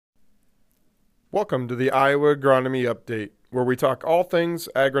Welcome to the Iowa Agronomy Update, where we talk all things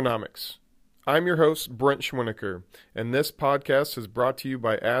agronomics. I'm your host, Brent Schwinnaker, and this podcast is brought to you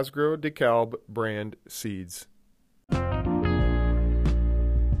by Asgrow DeKalb brand seeds.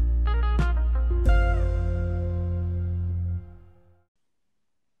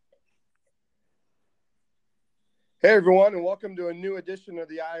 Hey everyone, and welcome to a new edition of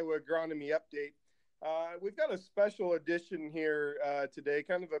the Iowa Agronomy Update. We've got a special edition here today,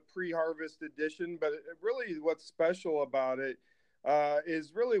 kind of a pre-harvest edition, but really what's special about it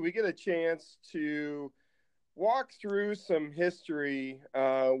is really we get a chance to walk through some history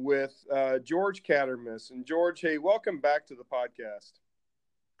with George Cattermas. And George, hey, welcome back to the podcast.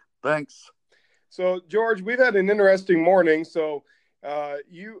 Thanks. So, George, we've had an interesting morning. So,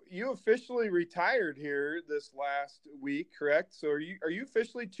 you officially retired here this last week, correct? So, are you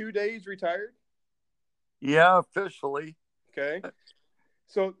officially 2 days retired? Yeah, officially. Okay.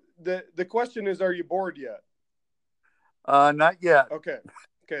 So the question is, are you bored yet? Not yet. Okay.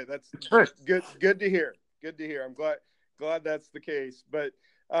 Okay, that's good. Good to hear. Good to hear. I'm glad that's the case. But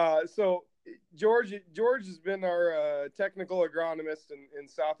so George has been our technical agronomist in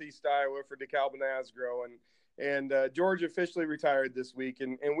Southeast Iowa for DeKalb and Asgrow, and George officially retired this week,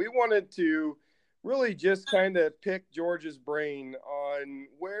 and we wanted to really just kind of pick George's brain on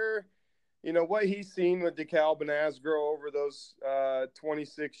where, what he's seen with DeKalb and Asgrow over those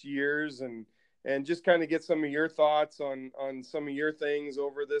 26 years, and just kind of get some of your thoughts on some of your things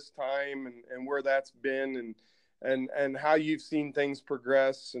over this time, and where that's been, and how you've seen things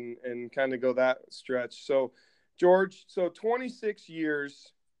progress, and kind of go that stretch. So, George, 26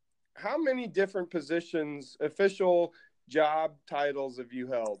 years, how many different positions, official job titles have you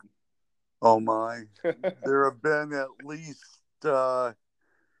held? Oh my. There have been at least,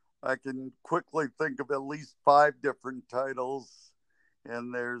 I can quickly think of at least 5 different titles,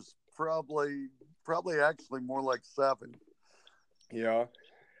 and there's probably actually more like 7. Yeah.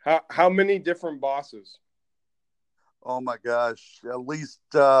 How many different bosses? Oh my gosh. At least,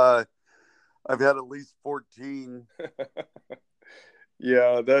 I've had at least 14.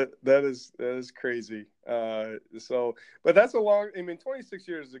 Yeah, that is crazy. But that's a long. I mean, 26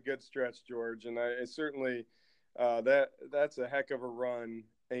 years is a good stretch, George, and I certainly that's a heck of a run.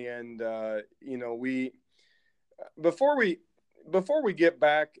 And we before we before we get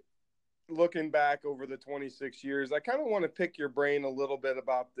back, looking back over the 26 years, I kind of want to pick your brain a little bit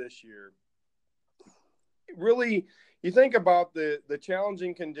about this year. Really, you think about the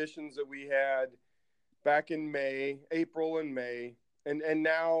challenging conditions that we had back in April and May, and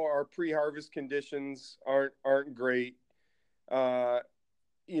now our pre-harvest conditions aren't great. Uh,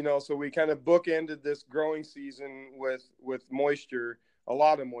 so we kind of bookended this growing season with moisture, a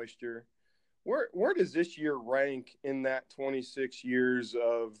lot of moisture. Where does this year rank in that 26 years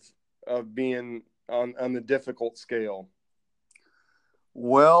of being on the difficult scale?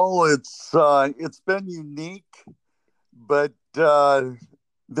 Well, it's been unique, but there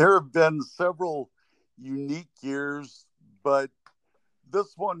have been several unique years, but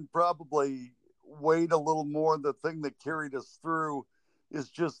this one probably weighed a little more. The thing that carried us through is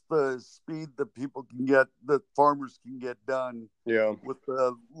just the speed that farmers can get done, Yeah, with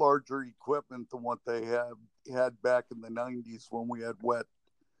the larger equipment than what they had back in the 90s when we had wet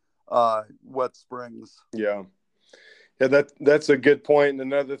springs. yeah. Yeah, that's a good point, and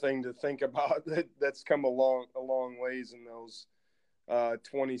another thing to think about that's come a long ways in those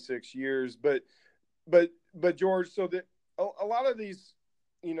 26 years. But George, so that a lot of these,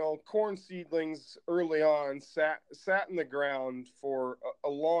 corn seedlings early on sat in the ground for a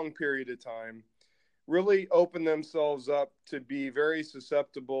long period of time, really opened themselves up to be very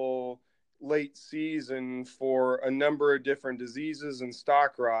susceptible late season for a number of different diseases and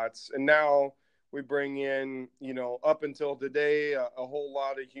stock rots. And now we bring in, up until today, a whole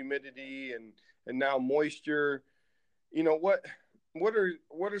lot of humidity and now moisture. What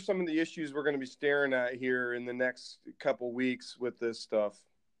are some of the issues we're going to be staring at here in the next couple weeks with this stuff?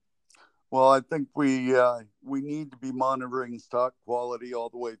 Well, I think we need to be monitoring stock quality all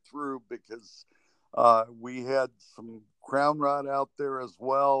the way through, because we had some crown rot out there as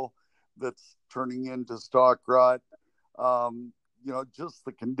well that's turning into stock rot. Just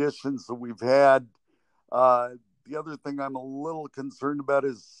the conditions that we've had. The other thing I'm a little concerned about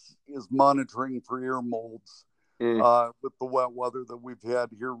is monitoring for ear molds with the wet weather that we've had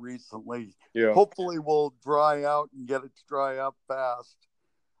here recently. Yeah. Hopefully we'll dry out and get it to dry up fast.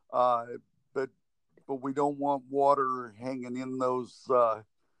 But we don't want water hanging in those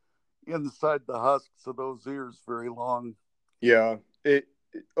inside the husks of those ears very long. Yeah,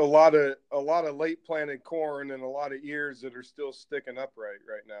 a lot of late planted corn and a lot of ears that are still sticking upright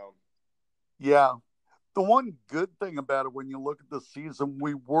right now. Yeah. The one good thing about it, when you look at the season,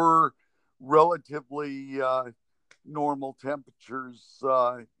 we were relatively normal temperatures.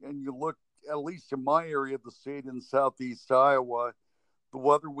 And you look, at least in my area of the state in southeast Iowa, the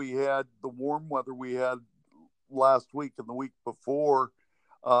weather we had, the warm weather we had last week and the week before,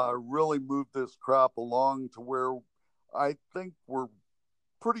 really moved this crop along to where I think we're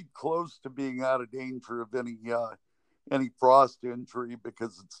pretty close to being out of danger of any frost injury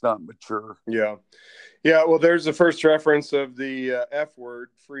because it's not mature. Yeah. Yeah. Well, there's the first reference of the F word,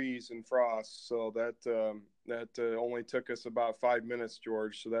 freeze and frost. So that only took us about 5 minutes,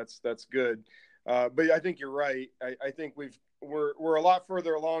 George. So that's good. But I think you're right. I think we're a lot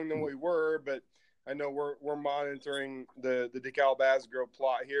further along than we were, but I know we're monitoring the DeKalb Asgrow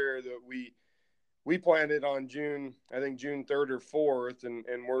plot here that we planted on June 3rd or 4th,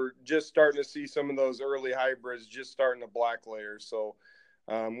 and we're just starting to see some of those early hybrids just starting to black layer. So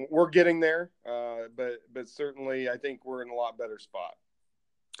we're getting there, but certainly I think we're in a lot better spot.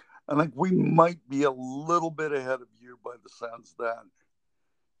 I think we might be a little bit ahead of you by the sounds of that.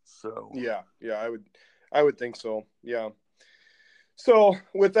 So yeah, I would think so. Yeah. So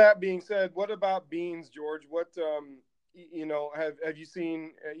with that being said, what about beans, George? What have you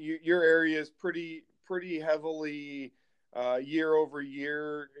seen? Your area is pretty heavily year over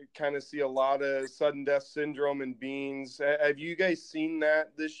year. Kind of see a lot of sudden death syndrome in beans. Have you guys seen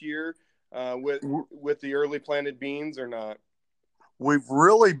that this year with the early planted beans or not? we've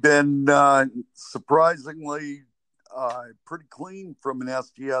really been surprisingly pretty clean from an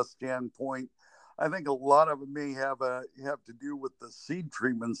SDS standpoint. I think a lot of it may have to do with the seed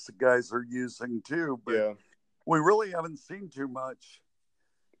treatments the guys are using too, but yeah, we really haven't seen too much.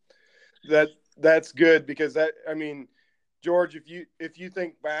 That's good because George, if you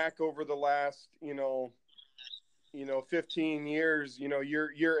think back over the last 15 years,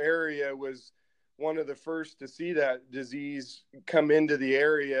 your area was one of the first to see that disease come into the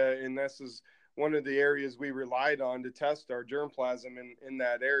area, and this is one of the areas we relied on to test our germplasm in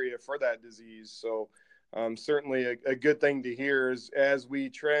that area for that disease. So certainly a good thing to hear is as we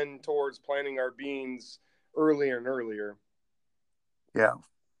trend towards planting our beans earlier and earlier. Yeah.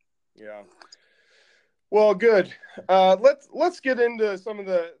 Well, good. Let's get into some of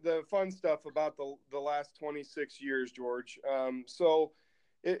the fun stuff about the last 26 years, George. So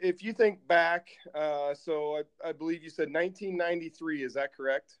if you think back, so I believe you said 1993, is that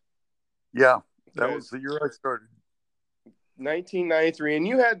correct? Yeah, that was the year I started. 1993, and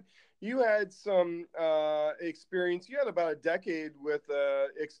you had some experience. You had about a decade with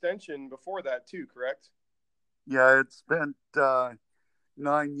extension before that too, correct? Yeah, I had spent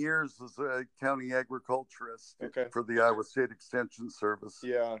 9 years as a county agriculturist for the Iowa State Extension Service.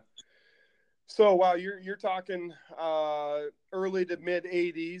 Yeah. So wow, you're talking early to mid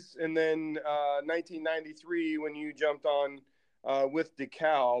 80s, and then 1993 when you jumped on with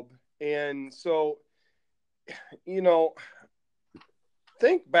DeKalb, and so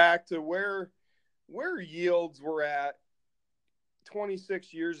think back to where yields were at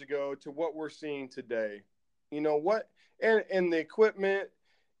 26 years ago to what we're seeing today. What and the equipment.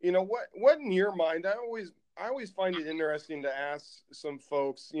 What in your mind? I always find it interesting to ask some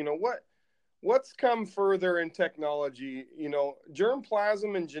folks. What's come further in technology,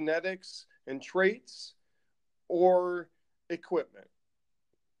 germplasm and genetics and traits or equipment?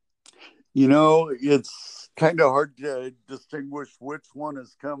 It's kind of hard to distinguish which one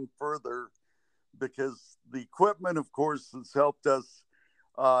has come further because the equipment, of course, has helped us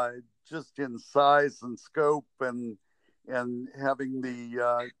just in size and scope and having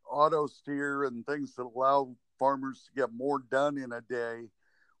the auto steer and things that allow farmers to get more done in a day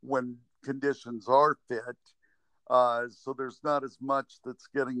when conditions are fit. So there's not as much that's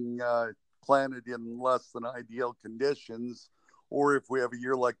getting planted in less than ideal conditions. Or if we have a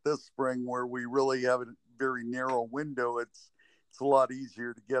year like this spring where we really have a very narrow window, it's a lot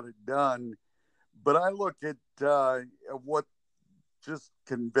easier to get it done. But I look at what just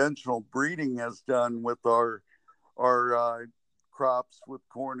conventional breeding has done with our crops with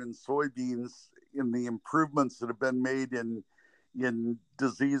corn and soybeans in the improvements that have been made in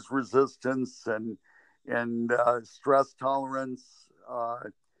disease resistance and stress tolerance,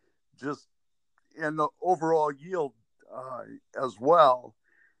 just and the overall yield as well.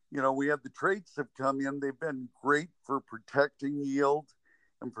 We have the traits have come in. They've been great for protecting yield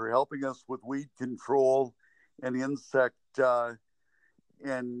and for helping us with weed control and insect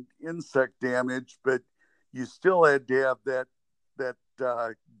damage. But you still had to have that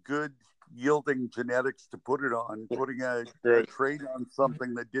good yielding genetics to put it on. Putting a trait on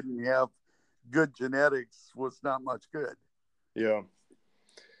something that didn't have good genetics was not much good. Yeah.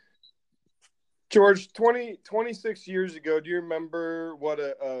 George, 26 years ago, do you remember what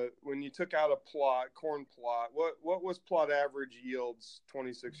when you took out a corn plot, what was plot average yields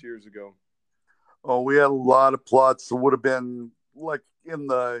 26 years ago? Oh, we had a lot of plots that would have been like in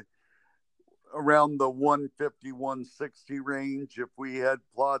the around the 150, 160 range. If we had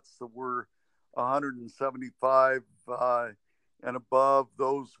plots that were 175 and above,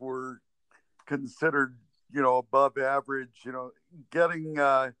 those were considered, above average.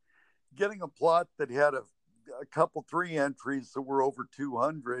 Getting a plot that had a couple 3 entries that were over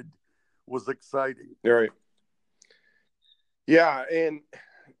 200 was exciting. Right. Yeah, and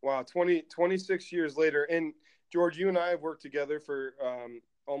wow, 26 years later, and George, you and I have worked together for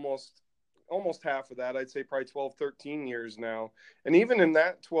almost half of that. I'd say probably 12, 13 years now. And even in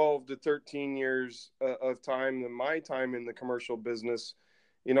that 12 to 13 years of time, my time in the commercial business,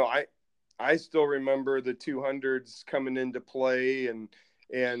 I still remember the 200s coming into play,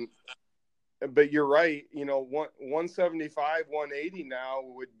 but you're right. 175, 180 now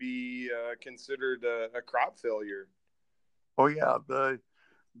would be considered a crop failure. Oh yeah, the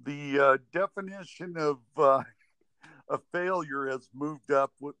definition of a failure has moved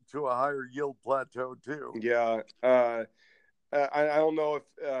up to a higher yield plateau too. Yeah, I don't know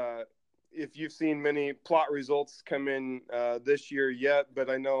if you've seen many plot results come in this year yet, but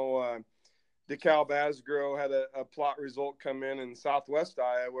I know DeKalb Asgrow had a plot result come in Southwest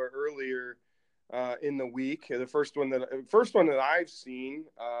Iowa earlier in the week. The first one that I've seen,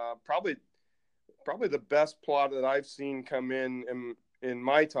 probably the best plot that I've seen come in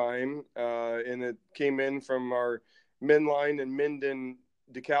my time, and it came in from our Midline and Minden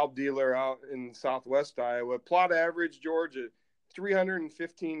DeKalb dealer out in Southwest Iowa. Plot average, Georgia,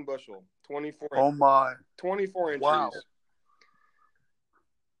 315 bushel, 24. Oh my! 24 entries. Wow,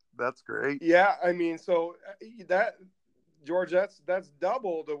 that's great. Yeah, I mean, so that, George, that's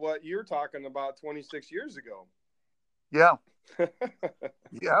double to what you're talking about 26 years ago. Yeah.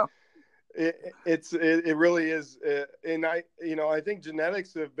 Yeah. It really is, and I think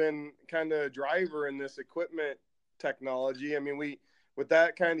genetics have been kind of a driver in this equipment technology. I mean, with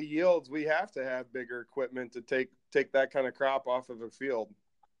that kind of yields, we have to have bigger equipment to take that kind of crop off of a field.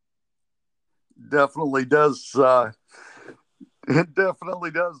 Definitely does. It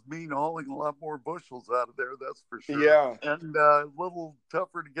definitely does mean hauling a lot more bushels out of there. That's for sure. Yeah, and a little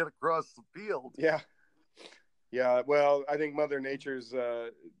tougher to get across the field. Yeah. Yeah, well, I think Mother Nature's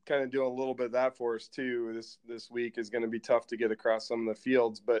kind of doing a little bit of that for us too. This week is going to be tough to get across some of the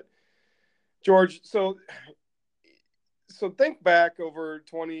fields. But George, so think back over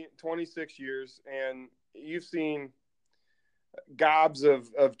 26 years, and you've seen gobs of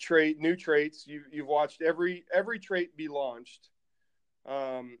new traits. You've watched every trait be launched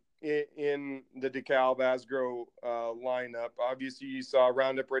in the DeKalb Asgrow lineup. Obviously, you saw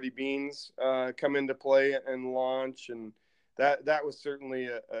Roundup Ready beans come into play and launch, and that was certainly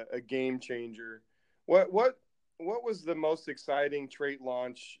a game changer. What was the most exciting trait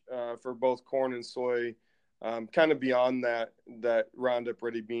launch for both corn and soy, kind of beyond that Roundup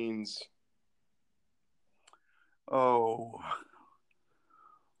Ready beans? Oh,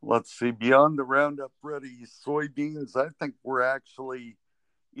 let's see. Beyond the Roundup Ready soybeans, I think we're actually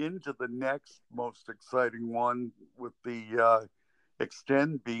into the next most exciting one with the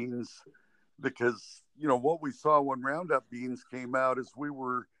Xtend beans, because what we saw when Roundup beans came out is we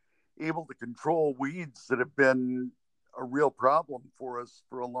were able to control weeds that have been a real problem for us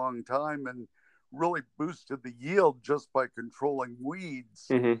for a long time, and really boosted the yield just by controlling weeds.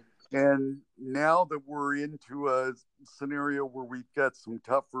 Mm-hmm. And now that we're into a scenario where we've got some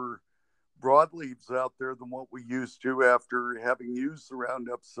tougher broadleaves out there than what we used to after having used the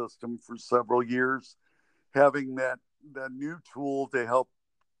Roundup system for several years, having that new tool to help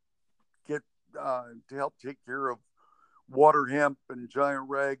take care of water hemp and giant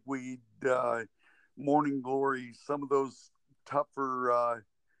ragweed, morning glory, some of those tougher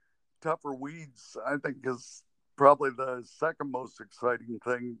weeds, I think is probably the second most exciting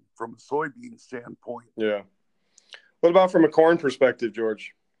thing from a soybean standpoint. Yeah. What about from a corn perspective,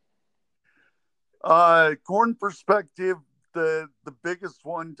 George? Corn perspective, the biggest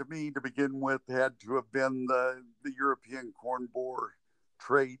one to me to begin with had to have been the European corn borer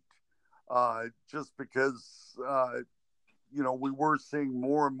trait, just because we were seeing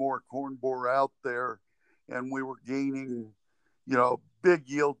more and more corn borer out there, and we were gaining big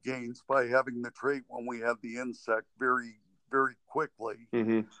yield gains by having the trait when we had the insect very, very quickly.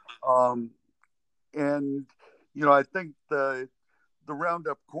 Mm-hmm. And I think the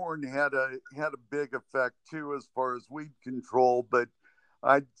Roundup corn had a big effect too as far as weed control, but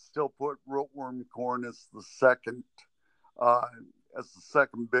I'd still put rootworm corn as the second as the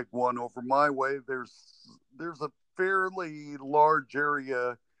second big one over my way. There's a fairly large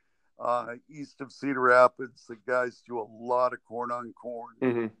area east of Cedar Rapids that guys do a lot of corn on corn,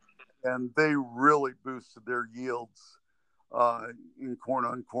 Mm-hmm. and they really boosted their yields in corn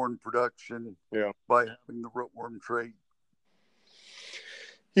on corn production by having the rootworm trait.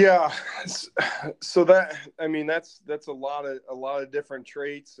 Yeah, so that's a lot of different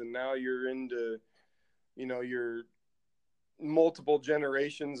traits, and now you're into, your multiple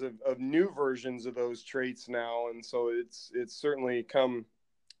generations of new versions of those traits now, and so it's certainly come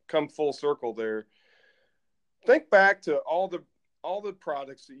full circle there. Think back to all the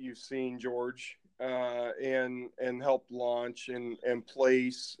products that you've seen, George, and helped launch and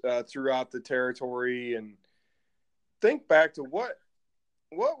place throughout the territory, and think back to what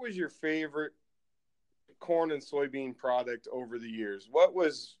was your favorite corn and soybean product over the years? What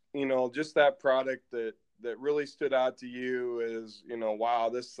was, just that product that really stood out to you as, wow,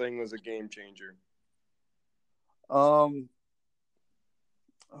 this thing was a game changer?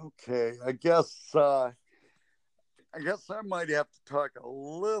 Okay, I guess I might have to talk a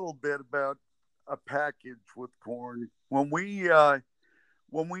little bit about a package with corn. When we had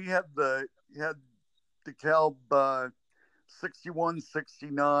DeKalb 61,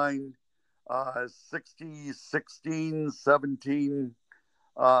 69, 60, 16, 17,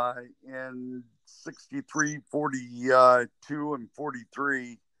 and 63, 42, and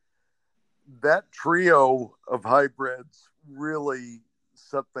 43, that trio of hybrids really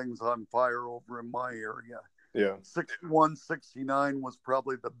set things on fire over in my area. Yeah. 61, 69 was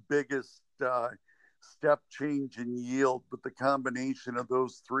probably the biggest step change in yield, but the combination of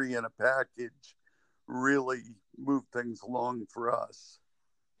those three in a package really moved things along for us.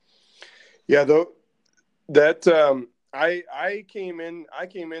 Yeah, though that I came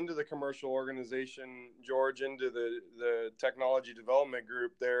into the commercial organization, George, into the technology development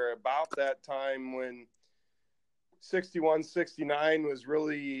group there about that time when 61, 69 was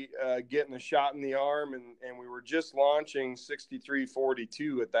really getting a shot in the arm, and we were just launching 63,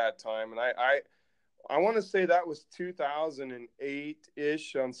 42 at that time. And I want to say that was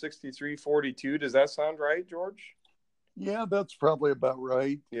 2008-ish on 63, 42. Does that sound right, George? Yeah, that's probably about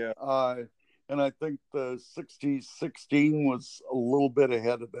right. Yeah. And I think the 60-16 was a little bit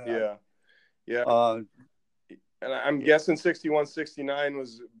ahead of that. Yeah. Yeah. And I'm guessing 61, 69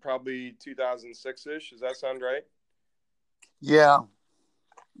 was probably 2006-ish. Does that sound right? Yeah.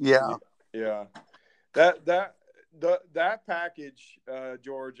 That package,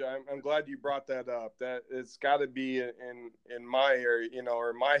 George, I'm glad you brought that up. That it's got to be in my area,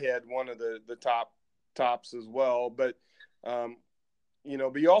 or in my head, one of the tops as well. But but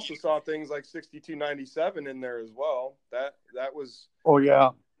you also saw things like 6297 in there as well. That was. Oh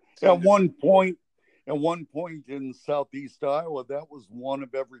yeah. At one point in Southeast Iowa, that was one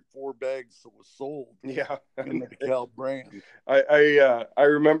of every 4 bags that was sold. Yeah. In the DeKalb brand. I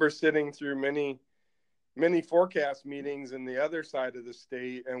remember sitting through many forecast meetings in the other side of the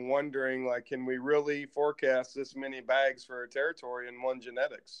state and wondering, like, can we really forecast this many bags for a territory in one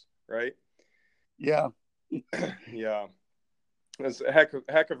genetics, right? Yeah. Yeah. There's a heck of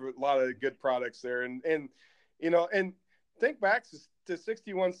a lot of good products there. And think back to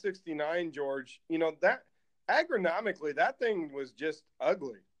 61, 69, George, that agronomically, that thing was just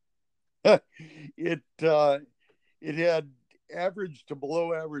ugly. It had average to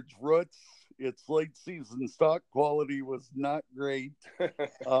below average roots. Its late season stock quality was not great.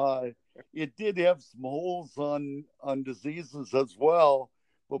 It did have some holes on diseases as well.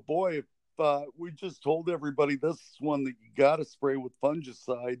 But boy, if we just told everybody this is one that you got to spray with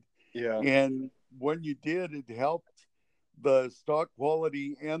fungicide. Yeah. And when you did, it helped the stock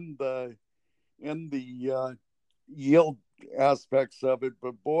quality and the yield aspects of it.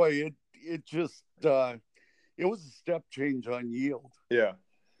 But boy, it just it was a step change on yield. Yeah.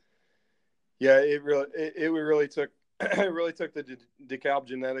 Yeah, it really took the DeKalb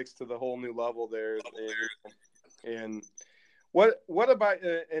genetics to the whole new level there. And what about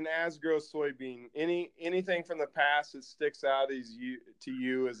an Asgrow soybean? Anything from the past that sticks out to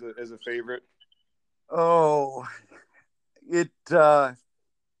you as a favorite? Oh, it yeah,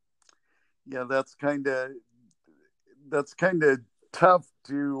 that's kind of tough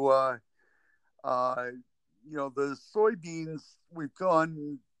to the soybeans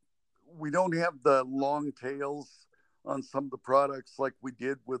we don't have the long tails on some of the products like we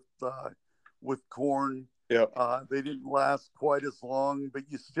did with corn. Yeah. They didn't last quite as long, but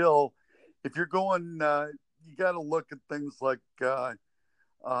you still, if you're going, you got to look at things like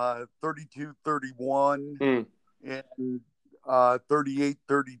 32-31 and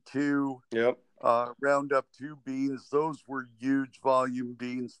 38-32. Yep. Roundup 2 beans. Those were huge volume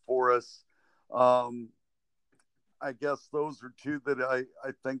beans for us. I guess those are two that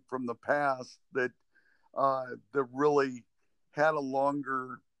I think from the past that really had a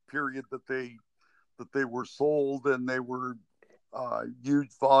longer period that they were sold, and they were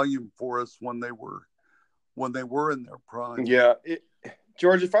huge volume for us when they were in their prime. Yeah,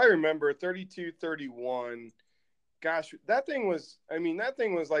 George, if I remember, 3231. Gosh, that thing was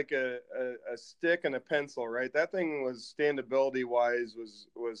like a stick and a pencil, right? That thing was standability wise was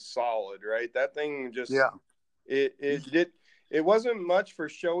solid, right? That thing just it wasn't much for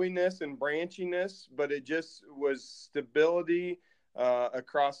showiness and branchiness, but it just was stability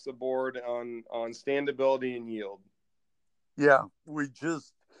across the board on standability and yield. Yeah,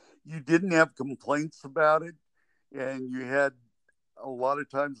 you didn't have complaints about it, and you had a lot of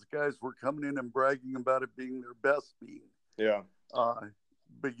times the guys were coming in and bragging about it being their best bean. Yeah.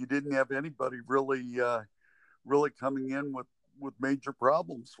 But you didn't have anybody really coming in with major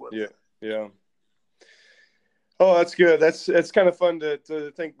problems with it. Yeah. Oh, that's good. It's kind of fun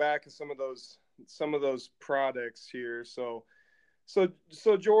to think back of some of those products here. So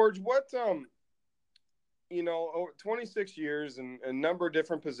George, what 26 years and a number of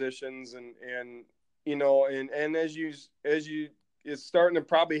different positions and as you it's starting to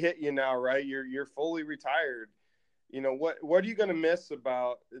probably hit you now, right? You're fully retired. What are you going to miss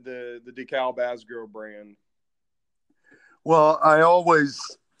about the DeKalb Asgrow brand? Well,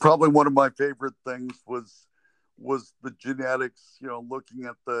 probably one of my favorite things was the genetics, looking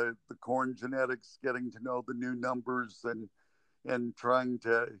at the corn genetics, getting to know the new numbers and trying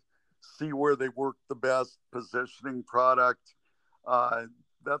to see where they work the best, positioning product.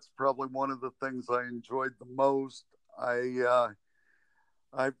 That's probably one of the things I enjoyed the most.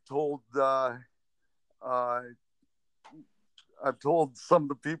 I've told some of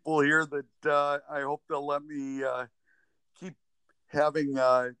the people here that I hope they'll let me keep having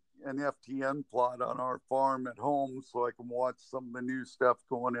an FTN plot on our farm at home so I can watch some of the new stuff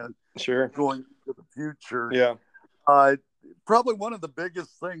going into the future. Yeah. Probably one of the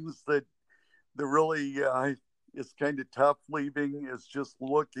biggest things that really is kind of tough leaving is just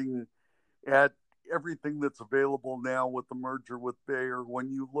looking at everything that's available now with the merger with Bayer.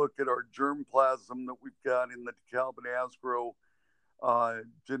 When you look at our germplasm that we've got in the DeKalb and Asgrow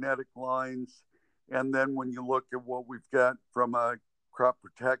genetic lines, and then when you look at what we've got from a crop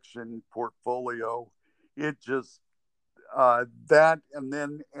protection portfolio, it just that, and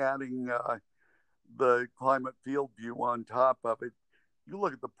then adding the Climate Field View on top of it, you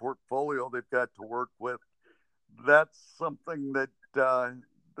look at the portfolio they've got to work with. That's something that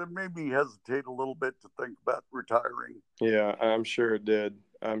made me hesitate a little bit to think about retiring. Yeah, I'm sure it did.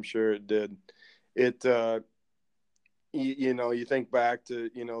 It you think back to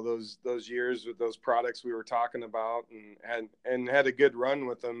those years with those products we were talking about and had a good run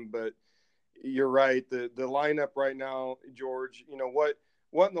with them, but you're right, the lineup right now, George, what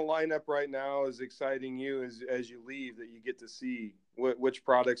in the lineup right now is exciting you as you leave, that you get to see which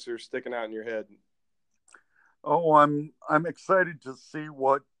products are sticking out in your head? Oh, I'm excited to see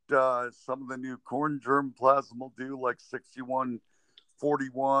what some of the new corn germplasm will do, like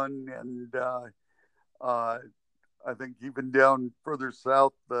 6141, and I think even down further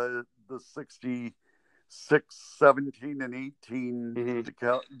south, the 6617 and 18,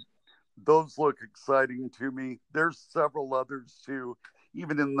 Mm-hmm. Those look exciting to me. There's several others too.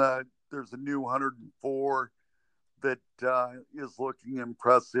 Even there's a new 104 that is looking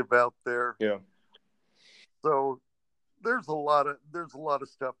impressive out there. Yeah. So there's a lot of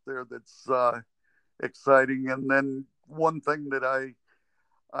stuff there that's exciting. And then one thing that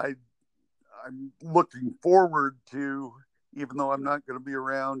I'm looking forward to, even though I'm not going to be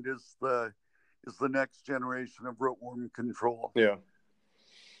around, is the next generation of rootworm control. Yeah.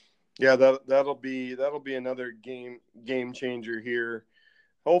 Yeah, that'll be another game changer here.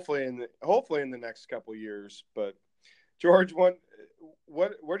 Hopefully in the next couple of years. But George, what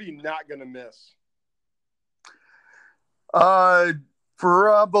are you not going to miss?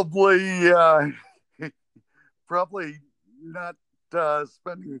 Probably not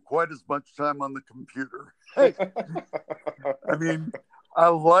spending quite as much time on the computer. I mean, I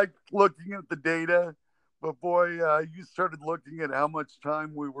like looking at the data, but boy, you started looking at how much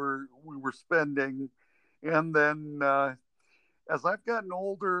time we were spending, and then as I've gotten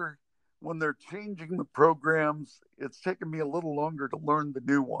older, when they're changing the programs, it's taken me a little longer to learn the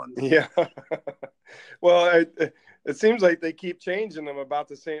new ones. Yeah. Well, it seems like they keep changing them about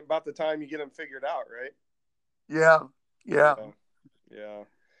the time you get them figured out, right? Yeah. Yeah.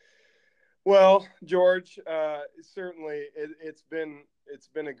 Well, George, certainly it's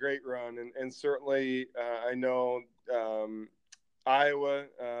been a great run, and certainly I know Iowa,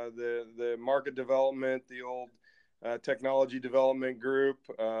 the market development, the old technology development group,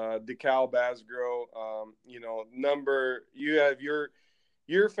 DeKalb Asgrow, you have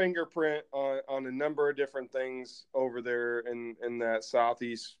your fingerprint on a number of different things over there in that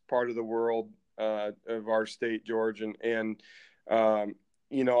southeast part of the world of our state, George, and um,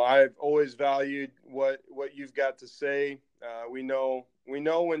 I've always valued what you've got to say. We know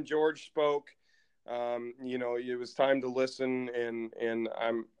when George spoke, it was time to listen, and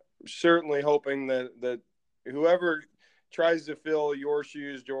I'm certainly hoping that whoever tries to fill your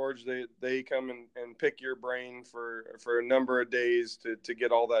shoes, George, they come and pick your brain for a number of days to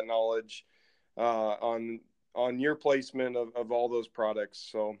get all that knowledge on your placement of all those products.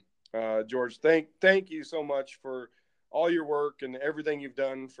 So, George, thank you so much for all your work and everything you've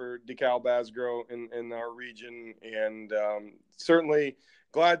done for DeKalb Asgrow in our region, and certainly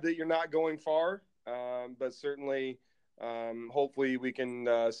glad that you're not going far, but certainly hopefully we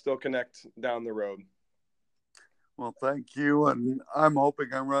can still connect down the road. Well, thank you. And I'm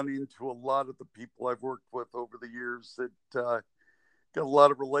hoping I run into a lot of the people I've worked with over the years that got a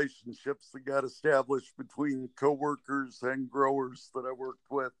lot of relationships that got established between coworkers and growers that I worked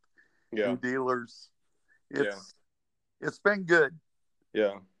with and dealers. It's been good.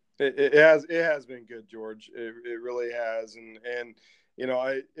 Yeah, it has been good, George. It really has, and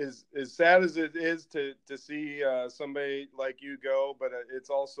as sad as it is to see somebody like you go, but it's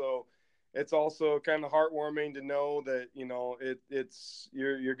also kind of heartwarming to know that it's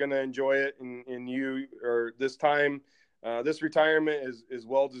you're going to enjoy it, and you or this time this retirement is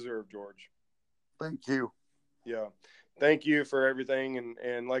well deserved, George. Thank you. Yeah, thank you for everything,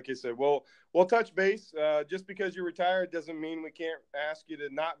 and like I said, we'll touch base. Just because you're retired doesn't mean we can't ask you to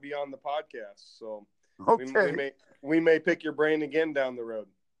not be on the podcast. So okay, we may pick your brain again down the road.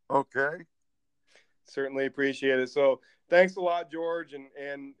 Okay. Certainly appreciate it. So thanks a lot, George,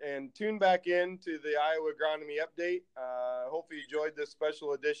 and tune back in to the Iowa Agronomy Update. Hopefully you enjoyed this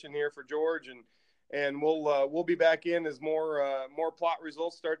special edition here for George, and we'll be back in as more plot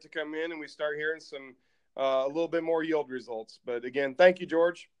results start to come in, and we start hearing some a little bit more yield results. But again, thank you,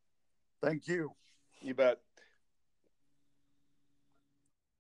 George. Thank you. You bet.